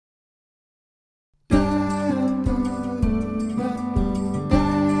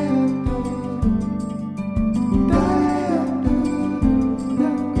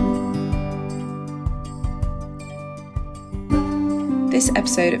This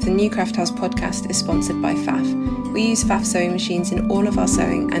episode of the New Craft House podcast is sponsored by Pfaff. We use Pfaff sewing machines in all of our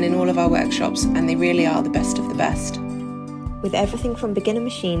sewing and in all of our workshops, and they really are the best of the best. With everything from beginner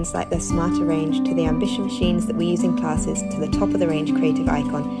machines like their Smarter range to the Ambition machines that we use in classes to the top of the range Creative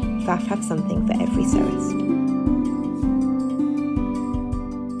Icon, Pfaff have something for every sewist.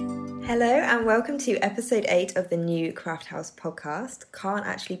 Hello and welcome to episode 8 of the New Craft House podcast. Can't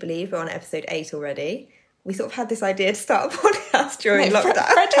actually believe we're on episode 8 already. We sort of had this idea to start a podcast during lockdown.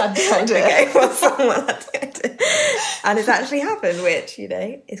 Fred had the idea. Okay, well, someone had to get it. And it's actually happened, which,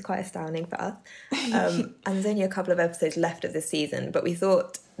 is quite astounding for us. And there's only a couple of episodes left of this season, but we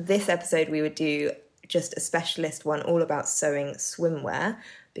thought this episode we would do just a specialist one all about sewing swimwear,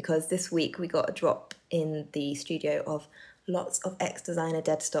 because this week we got a drop in the studio of lots of ex-designer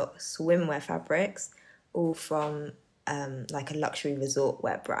dead stock swimwear fabrics, all from like a luxury resort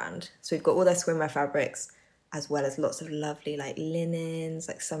wear brand. So we've got all their swimwear fabrics, as well as lots of lovely like linens,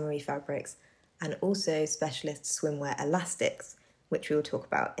 like summery fabrics, and also specialist swimwear elastics, which we will talk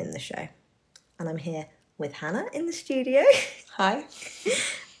about in the show. And I'm here with Hannah in the studio. Hi.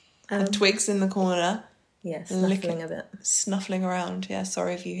 And Twigs in the corner. Yeah, snuffling a bit. Snuffling around, yeah.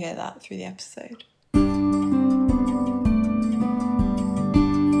 Sorry if you hear that through the episode.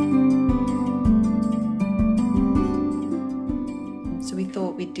 So we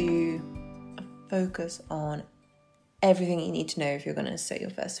thought we'd do a focus on everything you need to know if you're going to sew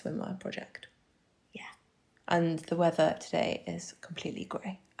your first swimwear project. Yeah. And the weather today is completely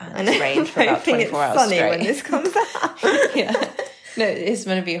grey. And it's rained for about 24 hours sunny straight. when this comes out. Yeah. No, it's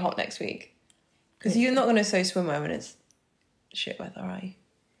going to be hot next week. Because you're not going to sew swimwear when it's shit weather, are you?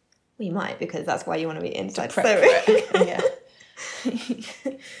 We might, because that's why you want to be inside To prep sewing. for it. Yeah.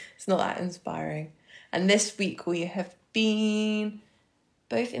 It's not that inspiring. And this week we have been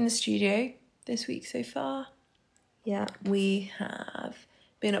both in the studio this week so far. Yeah. We have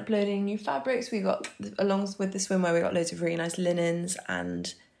been uploading new fabrics. We got, along with the swimwear, we got loads of really nice linens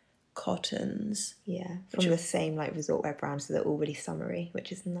and cottons. Yeah, from the same like resort wear brand, so they're all really summery,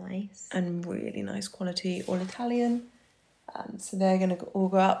 which is nice. And really nice quality, all Italian. So they're going to all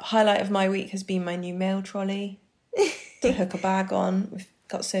go up. Highlight of my week has been my new mail trolley to hook a bag on. We've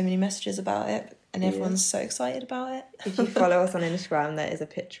got so many messages about it, and everyone's so excited about it. If you follow us on Instagram, there is a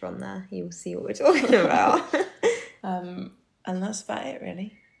picture on there. You will see what we're talking about. And that's about it,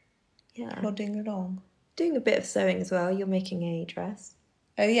 really. Yeah. Plodding along. Doing a bit of sewing as well. You're making a dress.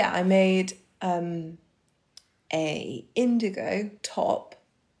 Oh yeah, I made a indigo top,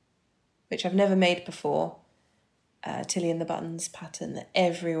 which I've never made before. Tilly and the Buttons pattern that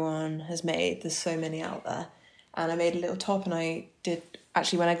everyone has made. There's so many out there. And I made a little top, and I did...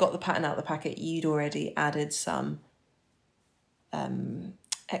 Actually, when I got the pattern out of the packet, you'd already added some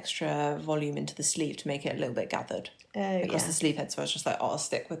extra volume into the sleeve to make it a little bit gathered across the sleeve head. So I was just like, I'll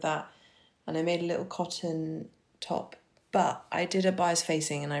stick with that. And I made a little cotton top, but I did a bias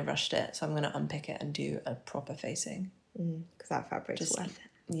facing and I rushed it. So I'm going to unpick it and do a proper facing. Because that fabric's worth it.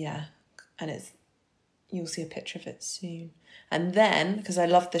 Yeah. And you'll see a picture of it soon. And then, because I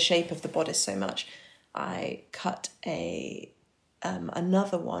love the shape of the bodice so much, I cut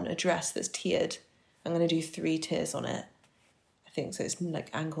another one, a dress that's tiered. I'm going to do 3 tiers on it. I think so. It's like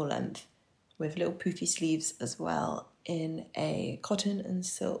ankle length with little poofy sleeves as well, in a cotton and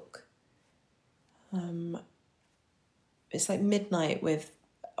silk. It's like midnight with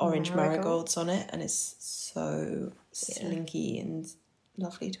orange marigolds on it, and it's so slinky and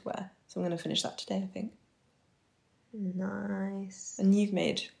lovely to wear. So I'm going to finish that today, I think. Nice. And you've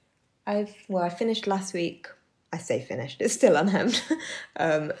made? I finished last week. I say finished, it's still unhemmed.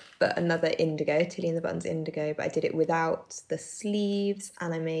 But another indigo, Tilly and the Buttons indigo, but I did it without the sleeves,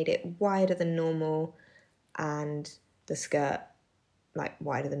 and I made it wider than normal, and the skirt like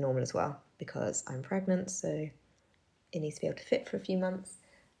wider than normal as well, because I'm pregnant, so it needs to be able to fit for a few months.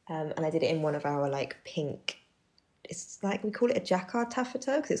 And I did it in one of our like pink, it's like, we call it a jacquard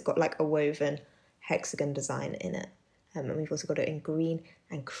taffeta, because it's got like a woven hexagon design in it. And we've also got it in green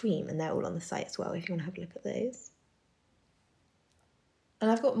and cream, and they're all on the site as well if you want to have a look at those. And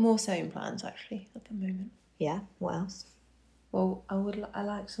I've got more sewing plans, actually, at the moment. Yeah, what else? Well, I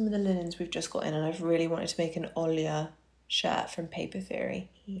like some of the linens we've just got in, and I've really wanted to make an Olia shirt from Paper Theory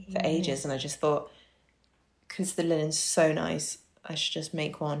for ages, and I just thought, because the linen's so nice, I should just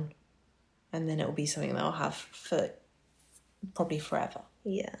make one, and then it'll be something that I'll have for probably forever.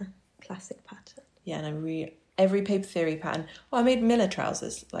 Yeah, classic pattern. Yeah, and every Paper Theory pattern. Oh, I made Miller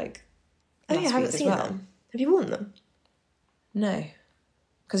trousers, like, I haven't seen them. Have you worn them? No,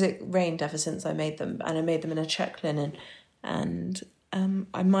 because it rained ever since I made them, and I made them in a check linen, and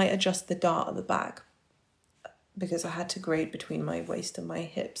I might adjust the dart at the back because I had to grade between my waist and my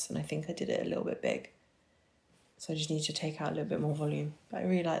hips, and I think I did it a little bit big. So I just need to take out a little bit more volume. But I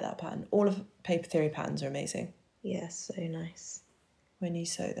really like that pattern. All of Paper Theory patterns are amazing. Yeah, so nice. When you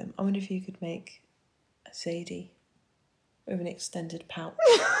sew them. I wonder if you could make a Zadie with an extended pouch.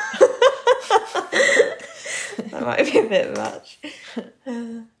 That might be a bit much.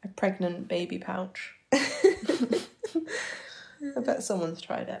 A pregnant baby pouch. I bet someone's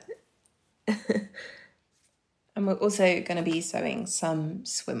tried it. And we're also going to be sewing some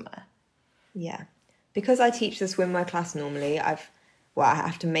swimwear. Yeah. Because I teach the swimwear class normally, I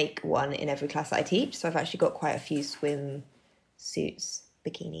have to make one in every class that I teach. So I've actually got quite a few swim suits,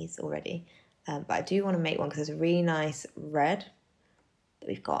 bikinis already. But I do want to make one because there's a really nice red that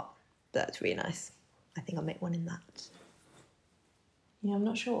we've got. That's really nice. I think I'll make one in that. Yeah, I'm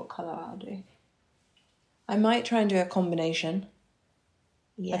not sure what colour I'll do. I might try and do a combination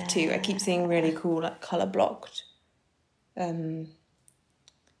of two. I keep seeing really cool, like, colour blocked.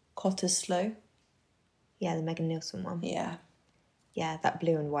 Cottesloe. Yeah, the Megan Nielsen one. Yeah. Yeah, that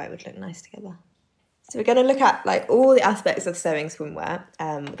blue and white would look nice together. So we're going to look at like all the aspects of sewing swimwear.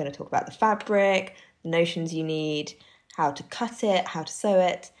 We're going to talk about the fabric, the notions you need, how to cut it, how to sew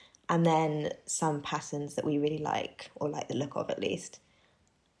it, and then some patterns that we really like, or like the look of at least.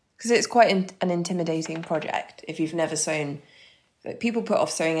 Because it's quite an intimidating project if you've never sewn. Like, people put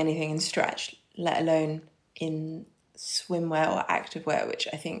off sewing anything in stretch, let alone in swimwear or activewear, which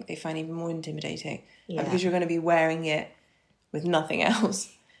I think they find even more intimidating. Yeah. Because you're going to be wearing it with nothing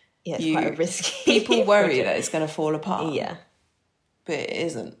else. Yeah, it's quite a risky. People worry that it's going to fall apart. Yeah. But it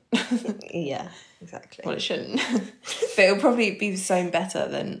isn't. Yeah, exactly. Well, it shouldn't. But it'll probably be sewn better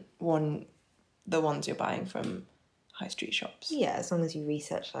than the ones you're buying from high street shops. Yeah, as long as you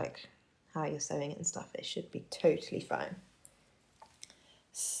research like how you're sewing it and stuff, it should be totally fine.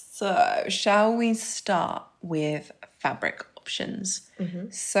 So, shall we start with fabric options? Mm-hmm.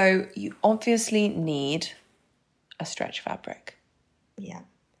 So, you obviously need a stretch fabric. Yeah.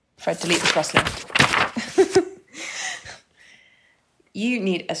 Fred, delete this rustling. You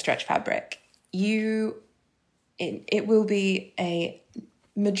need a stretch fabric. It will be a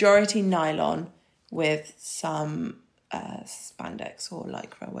majority nylon with some spandex or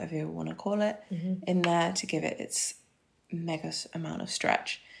lycra, whatever you want to call it, in there to give it its mega amount of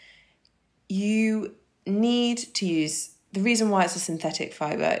stretch. You need to use, the reason why it's a synthetic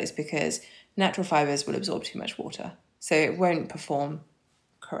fibre is because natural fibres will absorb too much water, so it won't perform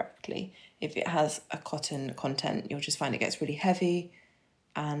correctly. If it has a cotton content, you'll just find it gets really heavy.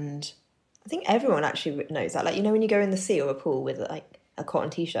 And I think everyone actually knows that. Like, you know, when you go in the sea or a pool with like a cotton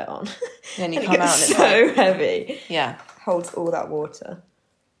t-shirt on, then you and come it out gets and it's so like, heavy. Yeah. Holds all that water.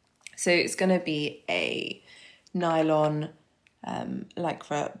 So it's going to be a nylon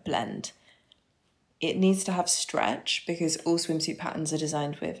lycra blend. It needs to have stretch because all swimsuit patterns are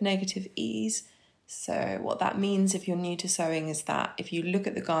designed with negative ease. So what that means if you're new to sewing is that if you look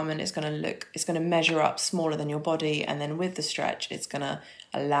at the garment, it's going to measure up smaller than your body, and then with the stretch, it's going to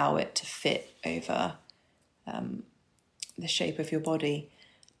allow it to fit over the shape of your body.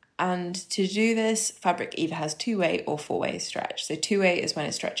 And to do this, fabric either has 2-way or 4-way stretch. So 2-way is when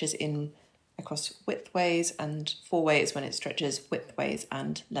it stretches in across widthways, and 4-way is when it stretches widthways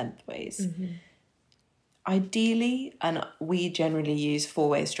and lengthways. Mm-hmm. Ideally, and we generally use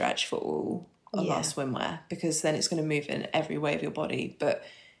 4-way stretch for all of our swimwear, because then it's going to move in every way of your body. But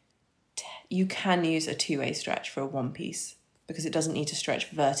you can use a 2-way stretch for a one piece because it doesn't need to stretch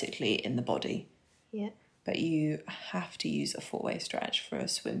vertically in the body. Yeah. But you have to use a 4-way stretch for a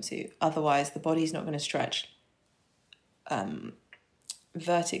swimsuit. Otherwise, the body's not going to stretch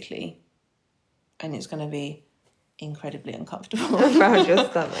vertically, and it's going to be incredibly uncomfortable. Around your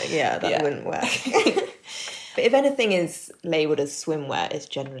stomach, that wouldn't work. But if anything is labelled as swimwear, it's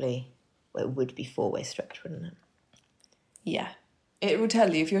generally, well, it would be 4-way stretch, wouldn't it? Yeah. It will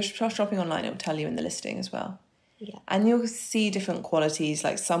tell you, if you're shopping online, it will tell you in the listing as well. Yeah. And you'll see different qualities,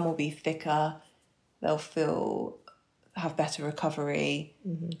 like some will be thicker, they'll have better recovery.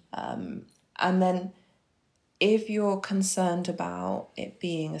 Mm-hmm. And then if you're concerned about it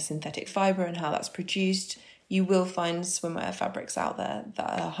being a synthetic fibre and how that's produced, you will find swimwear fabrics out there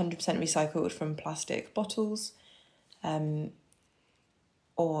that are 100% recycled from plastic bottles.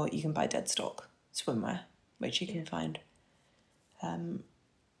 Or you can buy dead stock swimwear, which you can find.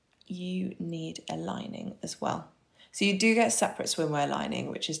 You need a lining as well. So you do get separate swimwear lining,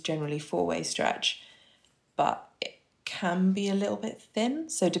 which is generally 4-way stretch, but it can be a little bit thin.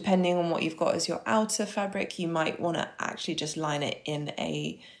 So depending on what you've got as your outer fabric, you might want to actually just line it in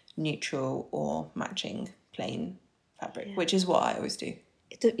a neutral or matching plain fabric, which is what I always do.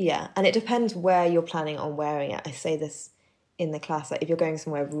 Yeah, and it depends where you're planning on wearing it. I say this in the class, like if you're going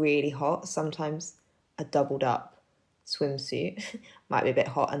somewhere really hot, sometimes a doubled up swimsuit might be a bit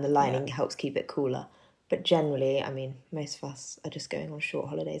hot and the lining helps keep it cooler. But generally, I mean, most of us are just going on short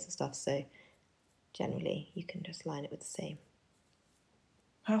holidays and stuff, so generally you can just line it with the same.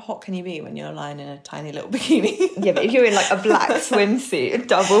 How hot can you be when you're lying in a tiny little bikini? Yeah, but if you're in like a black swimsuit,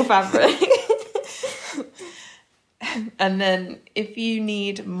 double fabric. And then if you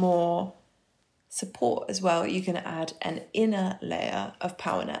need more support as well, you can add an inner layer of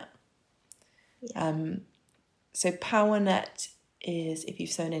power net. Yeah. So power net is, if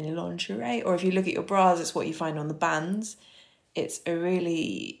you've sewn any lingerie, or if you look at your bras, it's what you find on the bands. It's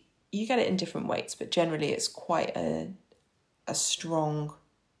you get it in different weights, but generally it's quite a strong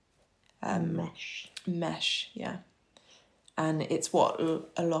mesh, yeah. And it's what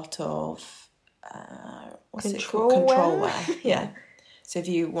a lot of control wear. Yeah. So if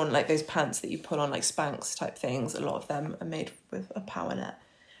you want like those pants that you put on like Spanx type things, a lot of them are made with a power net.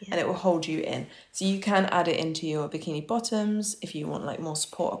 Yeah. And it will hold you in. So you can add it into your bikini bottoms if you want like more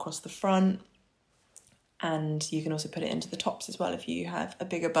support across the front. And you can also put it into the tops as well if you have a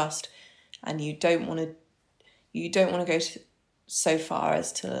bigger bust and you don't want to go so far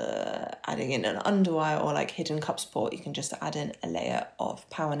as to adding in an underwire or like hidden cup support. You can just add in a layer of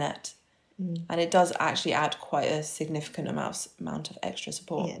power net. And it does actually add quite a significant amount of extra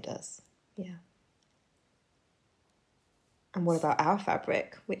support. Yeah, it does. Yeah. And what about our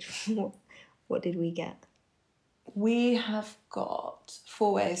fabric? What did we get? We have got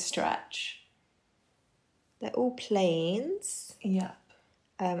 4-way stretch. They're all plains. Yeah.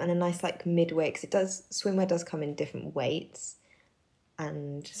 And a nice like midway, because swimwear does come in different weights.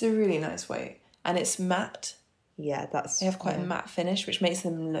 And it's a really nice weight. And it's matte. Yeah, they have quite a matte finish, which makes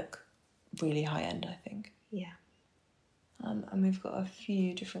them look really high end, I think. Yeah. And we've got a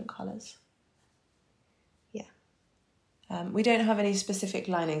few different colours. Yeah. We don't have any specific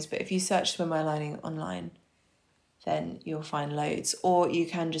linings, but if you search swimwear lining online, then you'll find loads. Or you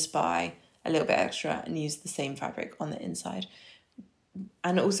can just buy a little bit extra and use the same fabric on the inside.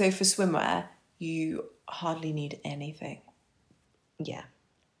 And also for swimwear, you hardly need anything. Yeah.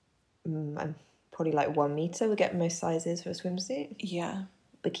 I'm probably like 1 metre would get most sizes for a swimsuit. Yeah.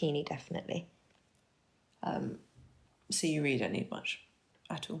 Bikini, definitely. So you really don't need much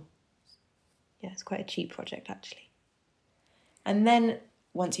at all. Yeah, it's quite a cheap project, actually. And then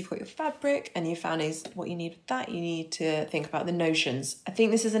once you've got your fabric and you found what you need with that, you need to think about the notions. I think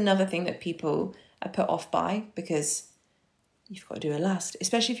this is another thing that people are put off by because you've got to do elastic,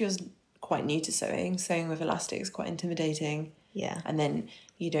 especially if you're quite new to sewing. Sewing with elastic is quite intimidating. Yeah. And then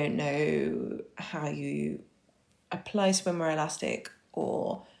you don't know how you apply swimwear elastic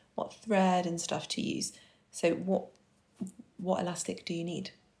or what thread and stuff to use. So what elastic do you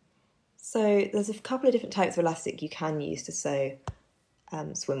need? So there's a couple of different types of elastic you can use to sew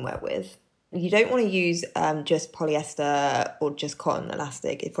swimwear with. You don't want to use just polyester or just cotton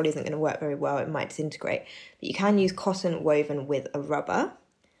elastic. It probably isn't going to work very well. It might disintegrate. But you can use cotton woven with a rubber.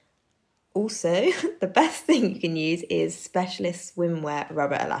 Also, the best thing you can use is specialist swimwear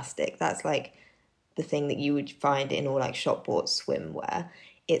rubber elastic. That's like the thing that you would find in all like shop bought swimwear.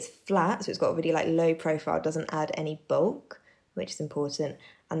 It's flat, so it's got a really like low profile, doesn't add any bulk, which is important.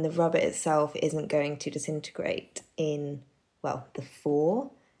 And the rubber itself isn't going to disintegrate in, well, the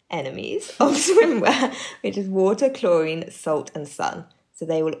 4 enemies of swimwear, which is water, chlorine, salt, and sun. So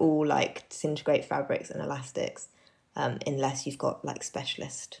they will all like disintegrate fabrics and elastics, unless you've got like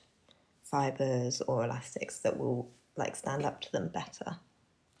specialist fibres or elastics that will like stand up to them better.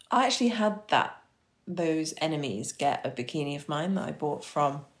 I actually had those enemies get a bikini of mine that I bought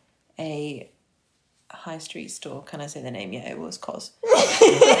from a high street store. Can I say the name? Yeah, it was Cos.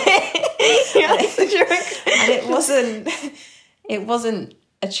 Yeah, it's a joke. And it wasn't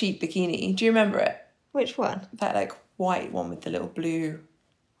a cheap bikini. Do you remember it? Which one? That like white one with the little blue.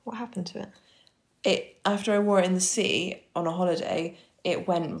 What happened to it? After I wore it in the sea on a holiday, it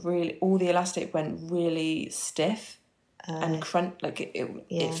went really, all the elastic went really stiff and it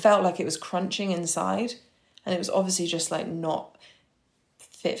felt like it was crunching inside, and it was obviously just like not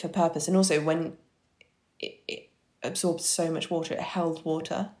fit for purpose. And also when it absorbed so much water, it held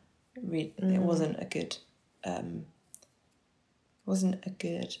water. It wasn't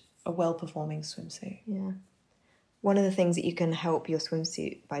a well-performing swimsuit. Yeah. One of the things that you can help your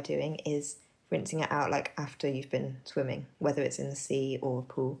swimsuit by doing is rinsing it out like after you've been swimming, whether it's in the sea or a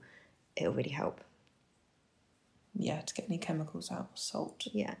pool. It'll really help. Yeah, to get any chemicals out, salt.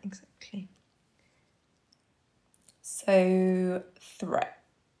 Yeah, exactly. So thread.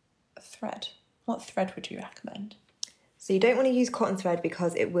 What thread would you recommend? So you don't want to use cotton thread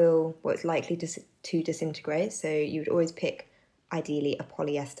because it's likely to disintegrate. So you would always pick, ideally, a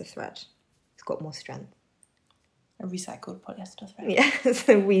polyester thread. It's got more strength. A recycled polyester thread. Yeah,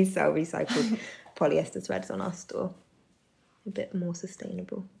 so we sell recycled polyester threads on our store. A bit more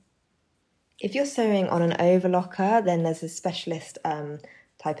sustainable. If you're sewing on an overlocker, then there's a specialist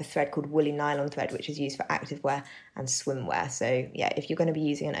type of thread called woolly nylon thread, which is used for activewear and swimwear. So yeah, if you're going to be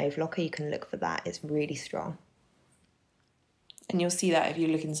using an overlocker, you can look for that. It's really strong. And you'll see that if you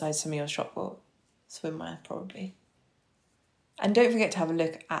look inside some of your shop bought swimwear, probably. And don't forget to have a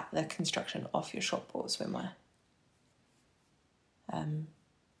look at the construction of your shop bought swimwear. And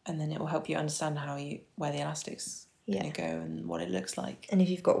then it will help you understand where the elastic's going to go and what it looks like. And if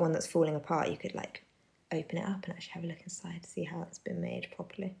you've got one that's falling apart, you could like open it up and actually have a look inside to see how it's been made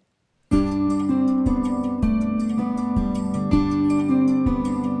properly.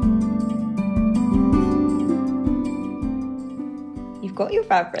 You've got your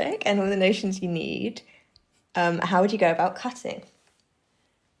fabric and all the notions you need. How would you go about cutting?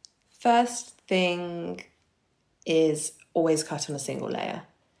 First thing is always cut on a single layer,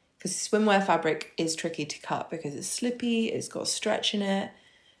 because swimwear fabric is tricky to cut because it's slippy, it's got stretch in it.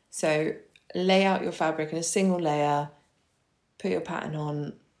 So lay out your fabric in a single layer, put your pattern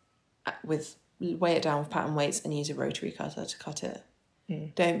on, weigh it down with pattern weights and use a rotary cutter to cut it.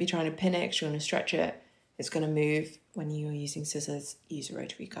 Don't be trying to pin it because you're going to stretch it. It's going to move. When you're using scissors, use a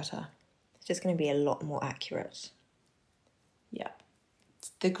rotary cutter. It's just going to be a lot more accurate. Yeah.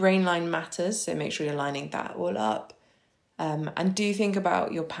 The grain line matters, so make sure you're lining that all up. And do think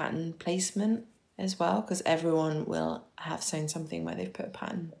about your pattern placement as well, because everyone will have sewn something where they've put a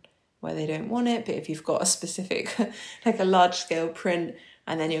pattern where they don't want it. But if you've got a specific, like a large scale print,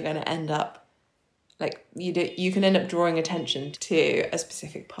 and then you're going to end up, like you can end up drawing attention to a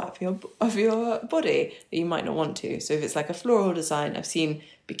specific part of your body that you might not want to. So if it's like a floral design, I've seen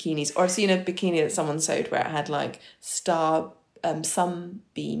bikinis, or I've seen a bikini that someone sewed where it had like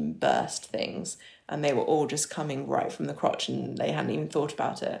sunbeam burst things, and they were all just coming right from the crotch and they hadn't even thought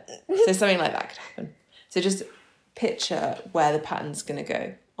about it. So something like that could happen. So just picture where the pattern's going to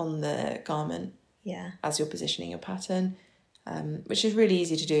go on the garment as you're positioning your pattern, which is really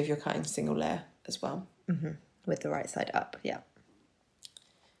easy to do if you're cutting single layer as well. Mm-hmm. With the right side up, yeah.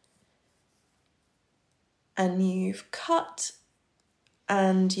 And you've cut,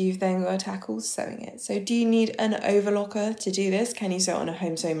 and you've then got to tackle sewing it. So do you need an overlocker to do this? Can you sew it on a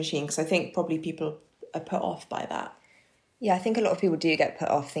home sewing machine? Because I think probably people are put off by that. Yeah, I think a lot of people do get put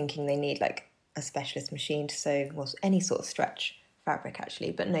off thinking they need like a specialist machine to sew any sort of stretch fabric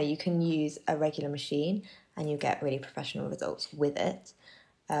actually. But no, you can use a regular machine and you get really professional results with it.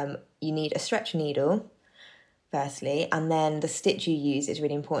 You need a stretch needle, firstly, and then the stitch you use is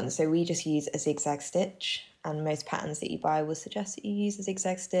really important. So we just use a zigzag stitch, and most patterns that you buy will suggest that you use a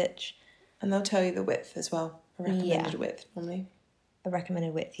zigzag stitch. And they'll tell you the width as well, a recommended width normally. A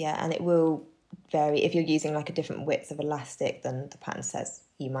recommended width, yeah, and it will vary. If you're using like a different width of elastic, then the pattern says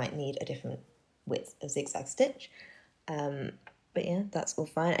you might need a different width of zigzag stitch. But yeah, that's all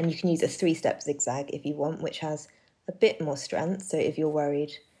fine. And you can use a 3-step zigzag if you want, which has a bit more strength. So if you're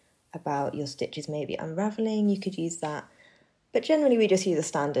worried about your stitches maybe unravelling, you could use that. But generally we just use a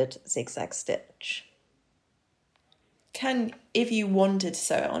standard zigzag stitch. If you wanted to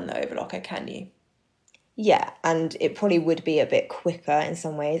sew it on the overlocker, can you? Yeah, and it probably would be a bit quicker in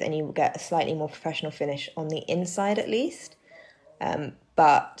some ways, and you will get a slightly more professional finish on the inside at least.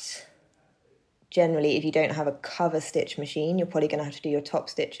 But generally, if you don't have a cover stitch machine, you're probably going to have to do your top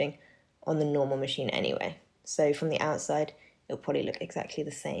stitching on the normal machine anyway. So from the outside, it'll probably look exactly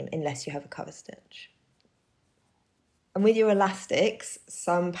the same unless you have a cover stitch. And with your elastics,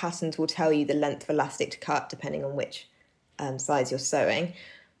 some patterns will tell you the length of elastic to cut depending on which size you're sewing.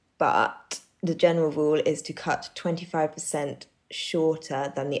 But the general rule is to cut 25%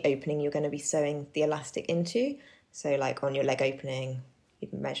 shorter than the opening you're going to be sewing the elastic into. So like on your leg opening, you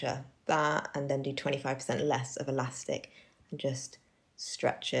can measure that and then do 25% less of elastic and just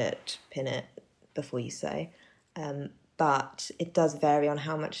stretch it, pin it before you sew. But it does vary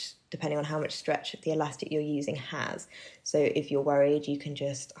depending on how much stretch the elastic you're using has. So if you're worried, you can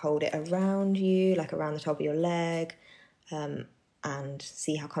just hold it around you, like around the top of your leg, and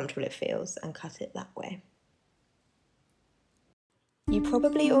see how comfortable it feels and cut it that way. You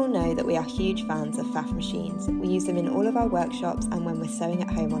probably all know that we are huge fans of faff machines. We use them in all of our workshops and when we're sewing at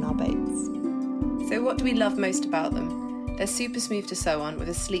home on our boats. So what do we love most about them? They're super smooth to sew on with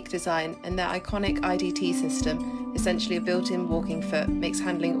a sleek design, and their iconic IDT system, essentially a built-in walking foot, makes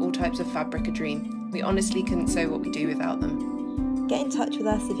handling all types of fabric a dream. We honestly couldn't sew what we do without them. Get in touch with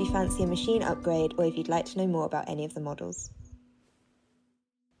us if you fancy a machine upgrade or if you'd like to know more about any of the models.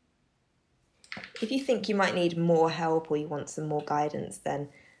 If you think you might need more help or you want some more guidance, then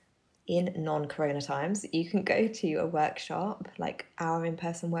in non-corona times, you can go to a workshop, like our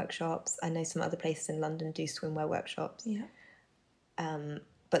in-person workshops. I know some other places in London do swimwear workshops. Yeah.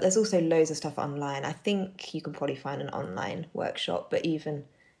 But there's also loads of stuff online. I think you can probably find an online workshop, but even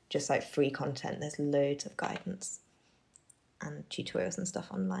just like free content, there's loads of guidance and tutorials and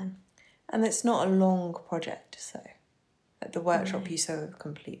stuff online. And it's not a long project to sew. At the workshop, you sew a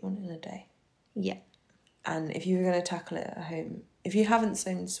complete one in a day. Yeah. And if you were going to tackle it at home, if you haven't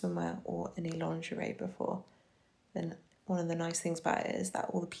sewn swimwear or any lingerie before, then one of the nice things about it is that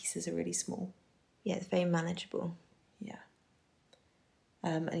all the pieces are really small. Yeah, it's very manageable. Yeah.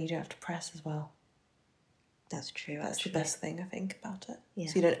 And you don't have to press as well. That's true. That's the best thing, I think, about it. Yeah.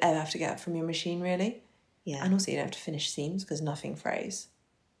 So you don't ever have to get it from your machine, really. Yeah. And also you don't have to finish seams because nothing frays.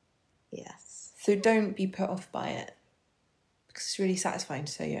 Yes. So don't be put off by it, because it's really satisfying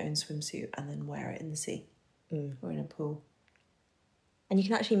to sew your own swimsuit and then wear it in the sea or in a pool. And you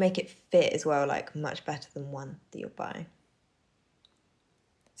can actually make it fit as well, like much better than one that you're buying.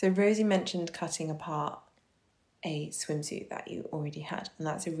 So Rosie mentioned cutting apart a swimsuit that you already had, and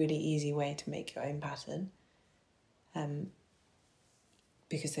that's a really easy way to make your own pattern.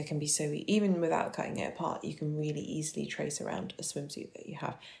 Because they can be so, even without cutting it apart, you can really easily trace around a swimsuit that you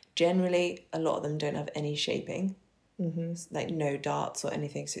have. Generally, a lot of them don't have any shaping, like no darts or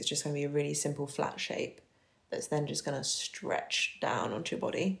anything, so it's just going to be a really simple flat shape that's then just going to stretch down onto your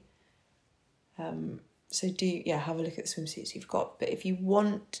body. So have a look at the swimsuits you've got. But if you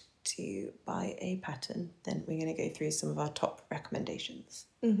want to buy a pattern, then we're going to go through some of our top recommendations.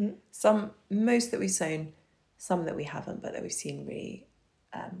 Most that we've sewn, some that we haven't, but that we've seen really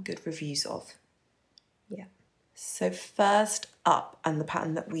good reviews of. Yeah. So first up, and the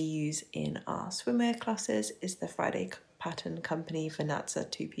pattern that we use in our swimwear classes, is the Friday Pattern Company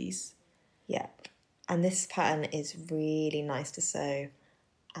Vanazza two-piece. Yeah. And this pattern is really nice to sew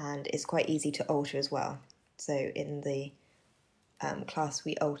and it's quite easy to alter as well. So in the class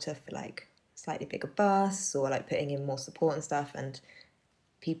we alter for like slightly bigger busts or like putting in more support and stuff, and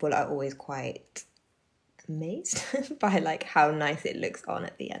people are always quite amazed by like how nice it looks on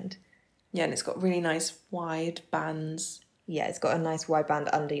at the end. Yeah, and it's got really nice wide bands. Yeah, it's got a nice wide band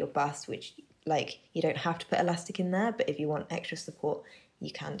under your bust, which like you don't have to put elastic in there, but if you want extra support,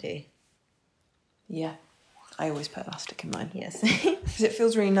 you can do. Yeah, I always put elastic in mine. Yes. Because it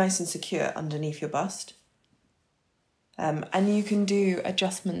feels really nice and secure underneath your bust. And you can do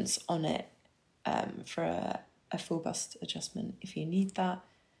adjustments on it for a full bust adjustment if you need that.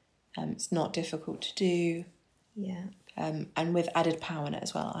 It's not difficult to do. Yeah. And with added power net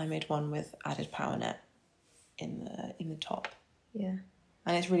as well. I made one with added power net in the top. Yeah.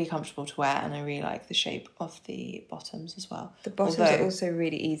 And it's really comfortable to wear, and I really like the shape of the bottoms as well. The bottoms are also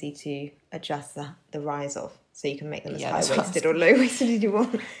really easy to adjust the rise of, so you can make them as high-waisted or low-waisted as you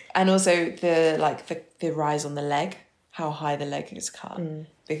want. And also the rise on the leg, how high the leg is cut.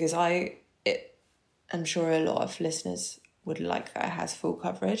 Because I'm sure a lot of listeners would like that it has full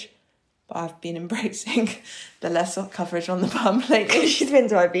coverage, but I've been embracing the less coverage on the bum lately. She's been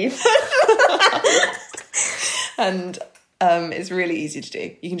to IB. And it's really easy to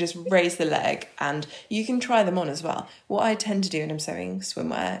do. You can just raise the leg and you can try them on as well. What I tend to do when I'm sewing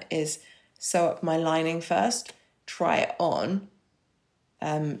swimwear is sew up my lining first, try it on,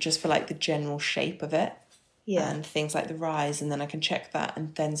 just for like the general shape of it. Yeah. And things like the rise, and then I can check that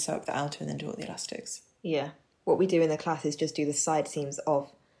and then sew up the outer and then do all the elastics. Yeah. What we do in the class is just do the side seams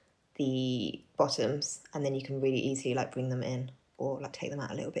of the bottoms, and then you can really easily like bring them in or like take them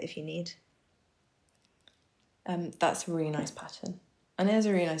out a little bit if you need. That's a really nice pattern, and it has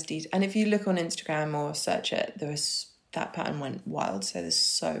a really nice detail. And if you look on Instagram or search it, that pattern went wild. So there's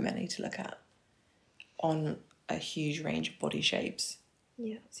so many to look at on a huge range of body shapes.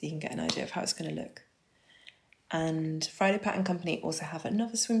 Yeah. So you can get an idea of how it's going to look. And Friday Pattern Company also have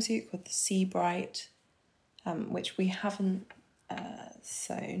another swimsuit called the Sea Bright, which we haven't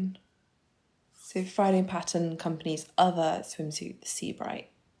sewn. So Friday Pattern Company's other swimsuit, the Sea Bright,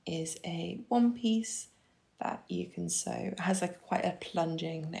 is a one-piece that you can sew. It has like quite a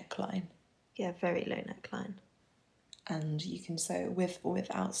plunging neckline. Yeah, very low neckline. And you can sew with or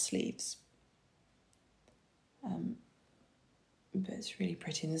without sleeves. But it's really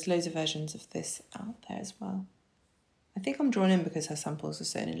pretty, and there's loads of versions of this out there as well. I think I'm drawn in because her samples are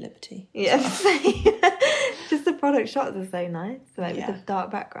sewn in Liberty. Yeah. Just the product shots are so nice. Like with the dark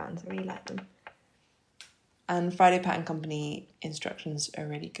backgrounds, I really like them. And Friday Pattern Company instructions are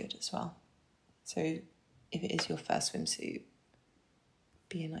really good as well. So if it is your first swimsuit,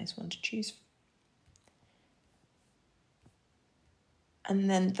 be a nice one to choose. And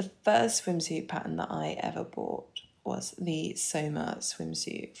then the first swimsuit pattern that I ever bought was the Soma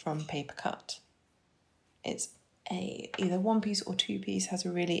swimsuit from Paper Cut. It's either one piece or two piece, has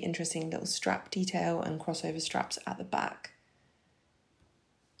a really interesting little strap detail and crossover straps at the back.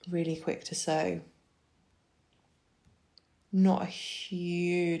 Really quick to sew. Not a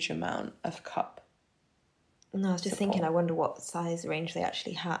huge amount of cup. No, I was just support. thinking, I wonder what size range they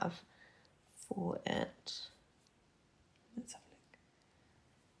actually have for it. Let's have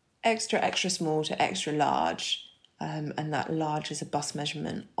a look. Extra small to extra large, and that large is a bust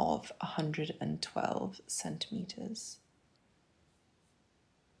measurement of 112 centimetres.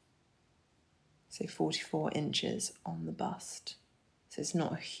 So 44 inches on the bust. So it's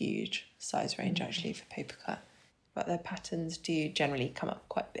not a huge size range actually for Paper Cut, but their patterns do generally come up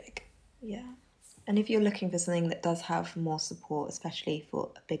quite big. Yeah. And if you're looking for something that does have more support, especially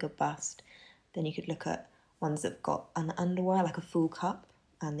for a bigger bust, then you could look at ones that've got an underwire, like a full cup,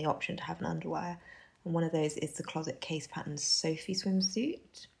 and the option to have an underwire. And one of those is the Closet Case Pattern's Sophie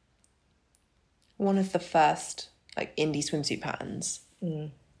swimsuit. One of the first like indie swimsuit patterns.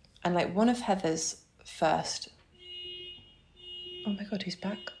 And like one of Heather's first... Oh my God, who's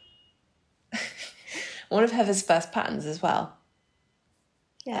back? One of Heather's first patterns as well.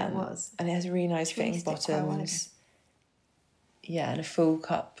 Yeah, it was. And it has really nice fitting bottoms. Yeah, and a full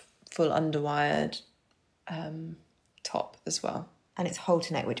cup, full underwired top as well. And it's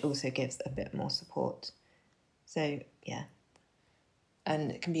halter neck, which also gives a bit more support. So, yeah.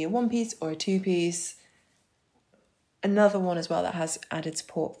 And it can be a one piece or a two piece. Another one as well that has added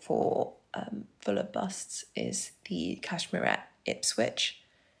support for fuller busts is the Cashmerette Ipswich,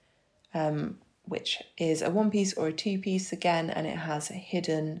 which is a one piece or a two piece again, and it has a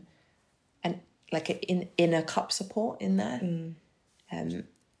hidden and like an inner cup support in there.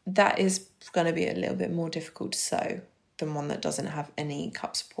 That is going to be a little bit more difficult to sew than one that doesn't have any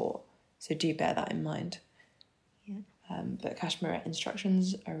cup support, so do bear that in mind. But Cashmerette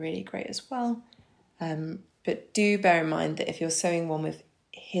instructions are really great as well, but do bear in mind that if you're sewing one with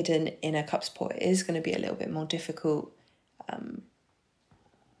hidden inner cup support, it is going to be a little bit more difficult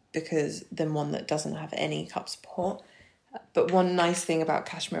because than one that doesn't have any cup support. But one nice thing about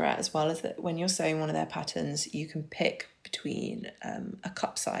Cashmerette as well is that when you're sewing one of their patterns, you can pick between a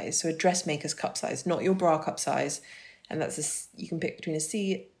cup size, so a dressmaker's cup size, not your bra cup size, and you can pick between a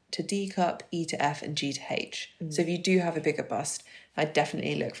C to D cup, E to F, and G to H. So if you do have a bigger bust, I'd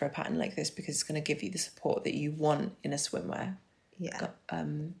definitely look for a pattern like this because it's going to give you the support that you want in a swimwear. Yeah,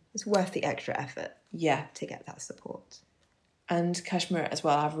 it's worth the extra effort. Yeah, to get that support. And Cashmerette as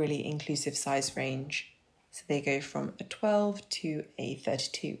well have really inclusive size range. So they go from a 12 to a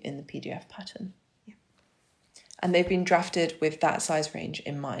 32 in the PDF pattern. Yeah. And they've been drafted with that size range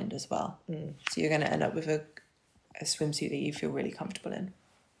in mind as well. So you're going to end up with a swimsuit that you feel really comfortable in.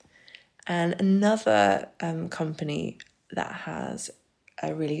 And another company that has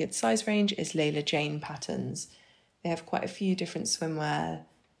a really good size range is Layla Jane Patterns. They have quite a few different swimwear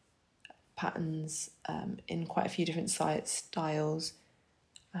patterns in quite a few different styles,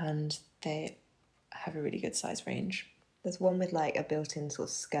 and they have a really good size range. There's one with like a built-in sort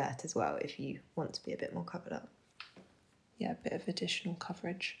of skirt as well if you want to be a bit more covered up. Yeah, a bit of additional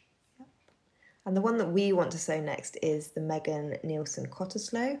coverage. Yep. And the one that we want to sew next is the Megan Nielsen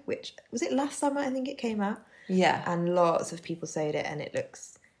Cottesloe, which, was it last summer I think it came out? Yeah. And lots of people sewed it and it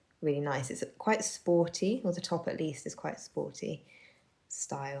looks really nice. It's quite sporty, or the top at least is quite sporty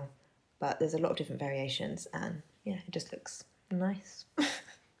style. But there's a lot of different variations and yeah, it just looks nice.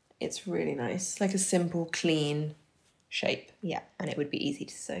 It's really nice. Like a simple, clean shape. Yeah, and it would be easy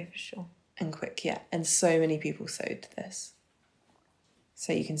to sew for sure. And quick, yeah. And so many people sewed this.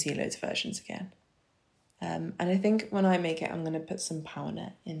 So you can see loads of versions again. And I think when I make it, I'm going to put some power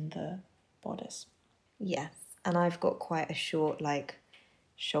net in the bodice. Yes, and I've got quite a short, like,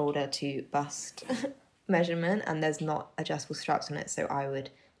 shoulder to bust measurement, and there's not adjustable straps on it, so I would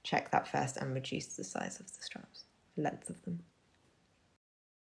check that first and reduce the size of the straps, the length of them.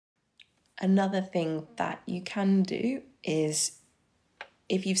 Another thing that you can do is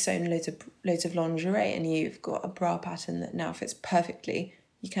if you've sewn loads of lingerie and you've got a bra pattern that now fits perfectly,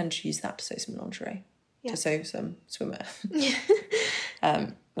 you can just use that to sew some lingerie, to sew some swimwear.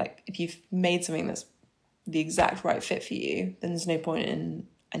 Like if you've made something that's the exact right fit for you, then there's no point in,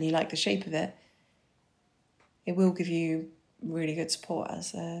 and you like the shape of it, it will give you really good support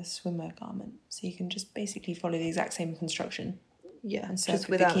as a swimwear garment. So you can just basically follow the exact same construction. Yeah, and sew just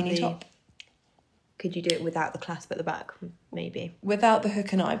a bikini top. Could you do it without the clasp at the back, maybe? Without the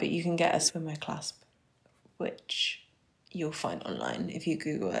hook and eye, but you can get a swimwear clasp, which you'll find online if you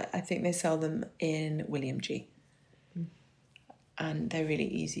Google it. I think they sell them in William G. And they're really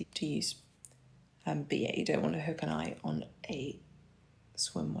easy to use. But yeah, you don't want to hook an eye on a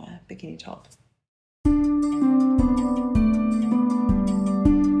swimwear bikini top.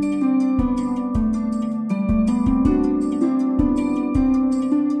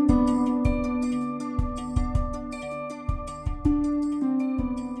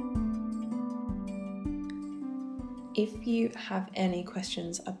 If you have any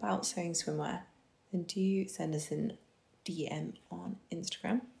questions about sewing swimwear, then do send us an DM on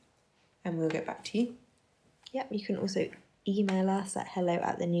Instagram and we'll get back to you. Yep, you can also email us at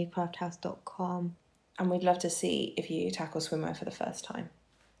hello@thenewcrafthouse.com. And we'd love to see if you tackle swimwear for the first time.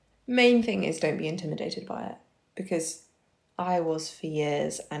 Main thing is don't be intimidated by it, because I was for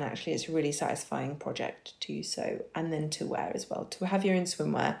years, and actually it's a really satisfying project to sew and then to wear as well. To have your own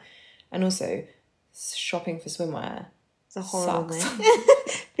swimwear, and also shopping for swimwear. It's a horrible thing.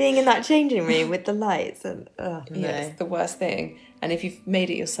 Being in that changing room with the lights and yeah, it's the worst thing. And if you've made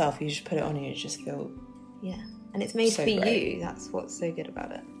it yourself, you just put it on and you just feel and it's made so for great. you. That's what's so good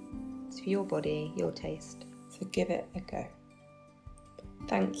about it. It's for your body, your taste. So give it a go.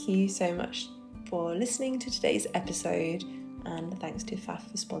 Thank you so much for listening to today's episode, and thanks to Faf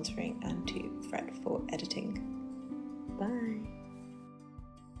for sponsoring and to Fred for editing. Bye.